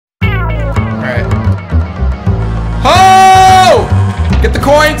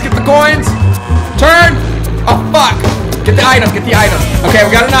coins, get the coins. Turn. Oh, fuck. Get the item, get the item. Okay,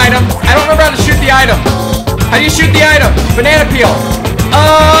 we got an item. I don't remember how to shoot the item. How do you shoot the item? Banana peel.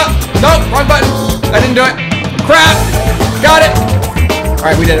 Nope, wrong button. I didn't do it. Crap. Got it. All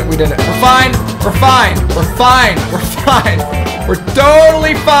right, we did it, we did it. We're fine, we're fine, we're fine, we're fine. We're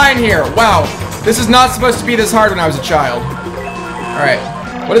totally fine here. Wow, this is not supposed to be this hard when I was a child. All right,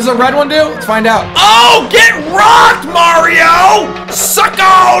 what does the red one do? Let's find out. Oh, get rocked, Mario! Suck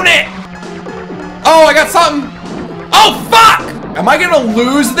on it! Oh, I got something. Oh, fuck! Am I gonna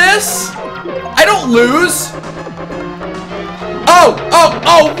lose this? I don't lose. Oh,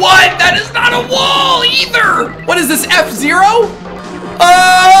 what? That is not a wall either. What is this, F0?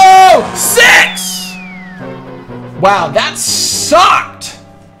 Oh, 6! Wow, that sucked.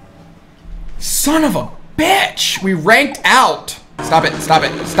 Son of a bitch. We ranked out. Stop it, stop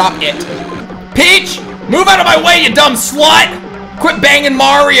it, stop it. Peach, move out of my way, you dumb slut. Quit banging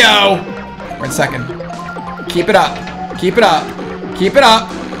Mario. We're in second. Keep it up, keep it up, keep it up.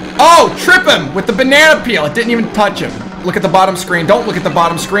 Oh, trip him with the banana peel. It didn't even touch him. Look at the bottom screen. Don't look at the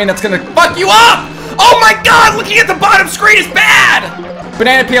bottom screen. That's gonna fuck you up. Oh my God, looking at the bottom screen is bad.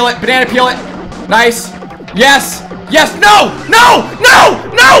 Banana peel it, banana peel it. Nice. Yes, yes, no, no, no,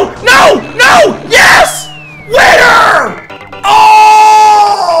 no, no, no, yes! Winner! Oh!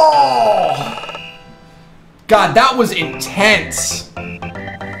 God, that was intense.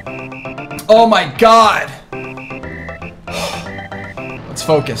 Oh my God. Let's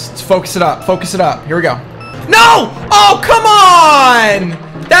focus. Let's focus it up. Focus it up. Here we go. No! Oh, come on!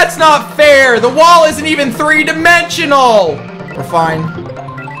 That's not fair. The wall isn't even three-dimensional. We're fine.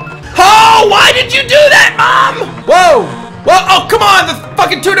 Oh, why did you do that, Mom? Whoa! Whoa! Oh, come on! The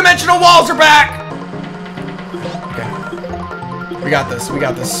fucking two-dimensional walls are back. Okay. We got this. We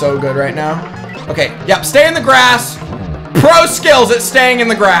got this so good right now. Okay. Yep. Stay in the grass. Pro skills at staying in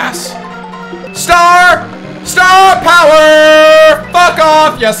the grass. Star! Star power! Fuck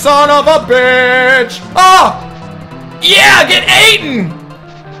off, you son of a bitch! Oh! Yeah, get eaten!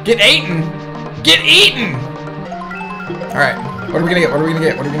 Get eaten! Get eaten! Alright, what are we gonna get? What are we gonna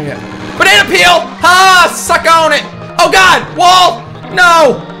get? What are we gonna get? Banana peel! Ha! Suck on it! Oh God! Wall!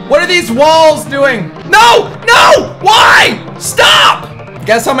 No! What are these walls doing? No! No! Why? Stop!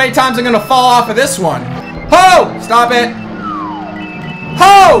 Guess how many times I'm gonna fall off of this one? Ho! Stop it!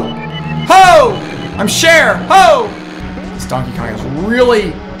 Ho! Ho! I'm Cher! Ho! This Donkey Kong is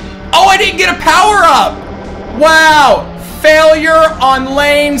really... Oh, I didn't get a power-up! Wow! Failure on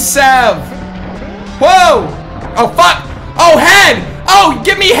lane Sev! Whoa! Oh, fuck! Oh, head! Oh,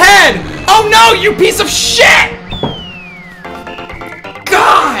 give me head! Oh, no, you piece of shit!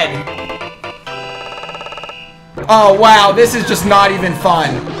 God! Oh, wow, this is just not even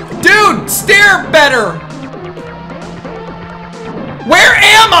fun. Dude, steer better! Where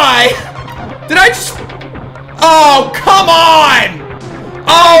am I? Did I just... Oh, come on!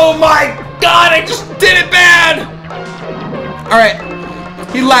 Oh my God, I just did it bad! Alright.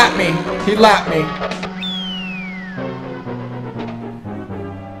 He lapped me. He lapped me.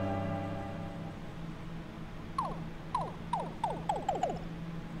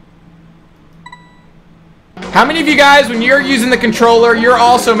 How many of you guys, when you're using the controller, you're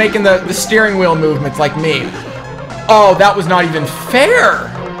also making the steering wheel movements like me? Oh, that was not even fair!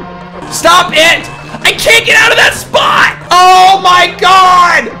 Stop it! I can't get out of that spot! Oh my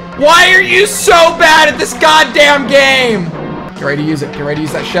God! Why are you so bad at this goddamn game? Get ready to use it. Get ready to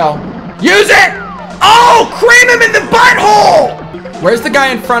use that shell. Use it! Oh! Cream him in the butthole! Where's the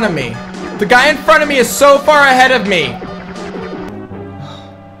guy in front of me? The guy in front of me is so far ahead of me.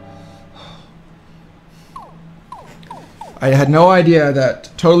 I had no idea that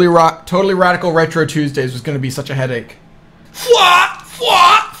Totally Radical Retro Tuesdays was going to be such a headache.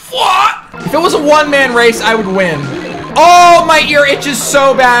 If it was a one-man race, I would win. Oh, my ear itches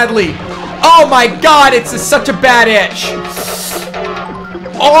so badly. Oh my God, it's such a bad itch.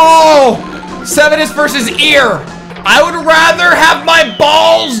 Oh, Sevadus versus ear. I would rather have my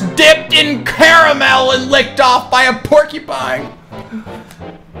balls dipped in caramel and licked off by a porcupine.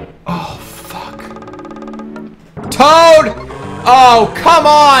 Oh, fuck. Toad! Oh, come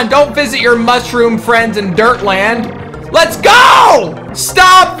on! Don't visit your mushroom friends in Dirtland. Let's go!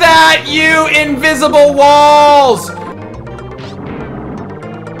 Stop that, you invisible walls!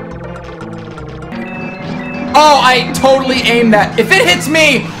 Oh, I totally aimed that. If it hits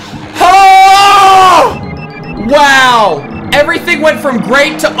me... Oh! Wow! Everything went from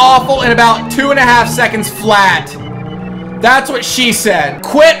great to awful in about 2.5 seconds flat. That's what she said.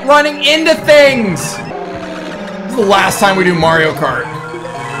 Quit running into things! This is the last time we do Mario Kart.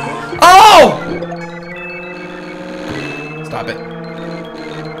 Oh! Stop it.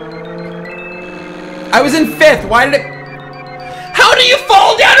 I was in 5th. Why did it... How do you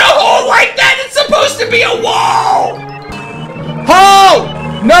fall down a hole like that? It's supposed to be a wall! Hole!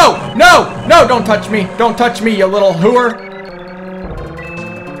 No! No! No! Don't touch me. Don't touch me, you little hooer.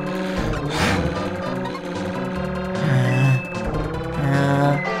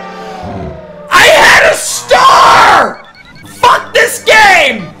 I had a star! Fuck this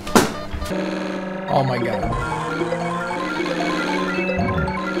game! Oh my god.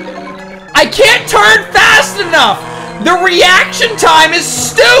 I can't turn fast enough! The reaction time is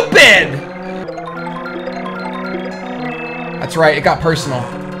stupid! That's right, it got personal.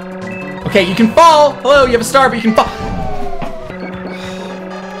 Okay, you can fall. Hello, you have a star, but you can fall.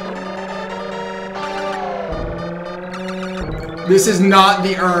 This is not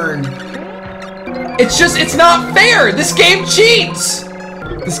the urn. It's just, it's not fair. This game cheats.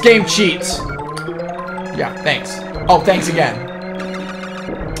 This game cheats. Yeah, thanks. Oh, thanks again.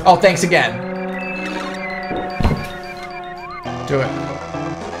 Oh, thanks again. Do it.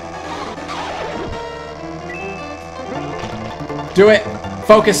 Do it.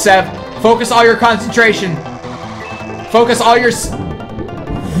 Focus, Sev. Focus all your concentration. Focus all your...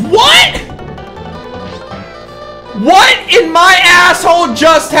 What? What in my asshole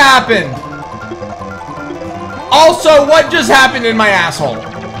just happened? Also, what just happened in my asshole?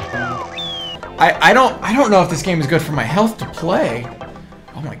 I don't know if this game is good for my health to play.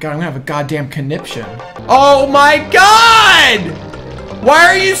 Oh my god, I'm gonna have a goddamn conniption. Oh my god! Why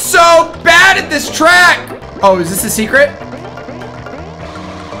are you so bad at this track? Oh, is this a secret?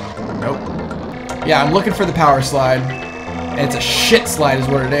 Nope. Yeah, I'm looking for the power slide. And it's a shit slide is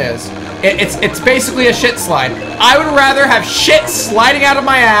what it is. It's basically a shit slide. I would rather have shit sliding out of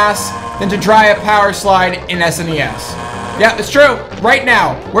my ass than to try a power slide in SNES. Yeah, it's true. Right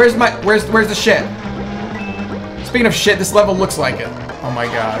now. Where's the shit? Speaking of shit, this level looks like it. Oh my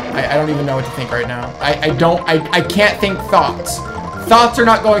god. I don't even know what to think right now. I can't think thoughts. Thoughts are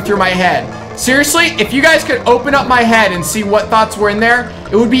not going through my head. Seriously, if you guys could open up my head and see what thoughts were in there,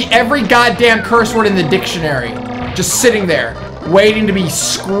 it would be every goddamn curse word in the dictionary. Just sitting there, waiting to be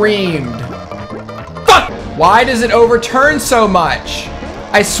screamed. Fuck! Why does it overturn so much?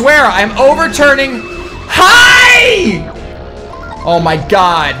 I swear, I'm overturning... Hi! Oh my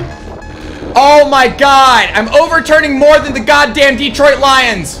god. Oh my god! I'm overturning more than the goddamn Detroit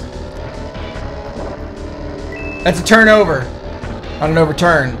Lions! That's a turnover, not an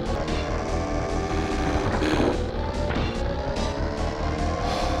overturn.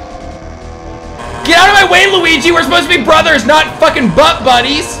 Get out of my way, Luigi! We're supposed to be brothers, not fucking butt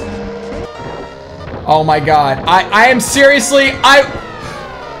buddies! Oh my god. I am seriously...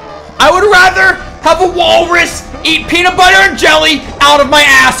 I would rather have a walrus eat peanut butter and jelly out of my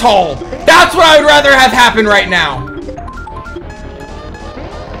asshole! That's what I would rather have happen right now.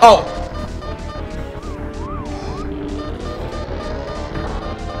 Oh.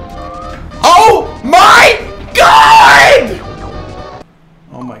 Oh my god!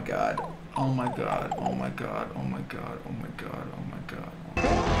 Oh my god. Oh my god. Oh my god. Oh my god. Oh my god. Oh my god.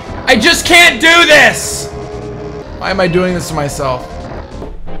 I just can't do this! Why am I doing this to myself?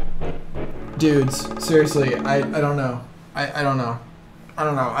 Dudes, seriously, I don't know. I don't know. I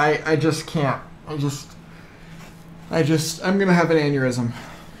don't know. I just can't. I'm gonna have an aneurysm.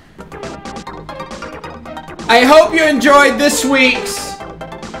 I hope you enjoyed this week's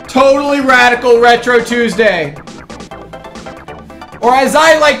Totally Radical Retro Tuesday. Or as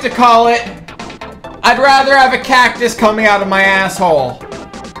I like to call it, I'd rather have a cactus coming out of my asshole.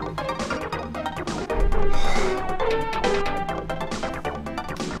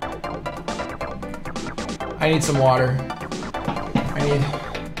 I need some water.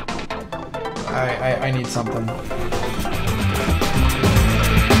 I need something.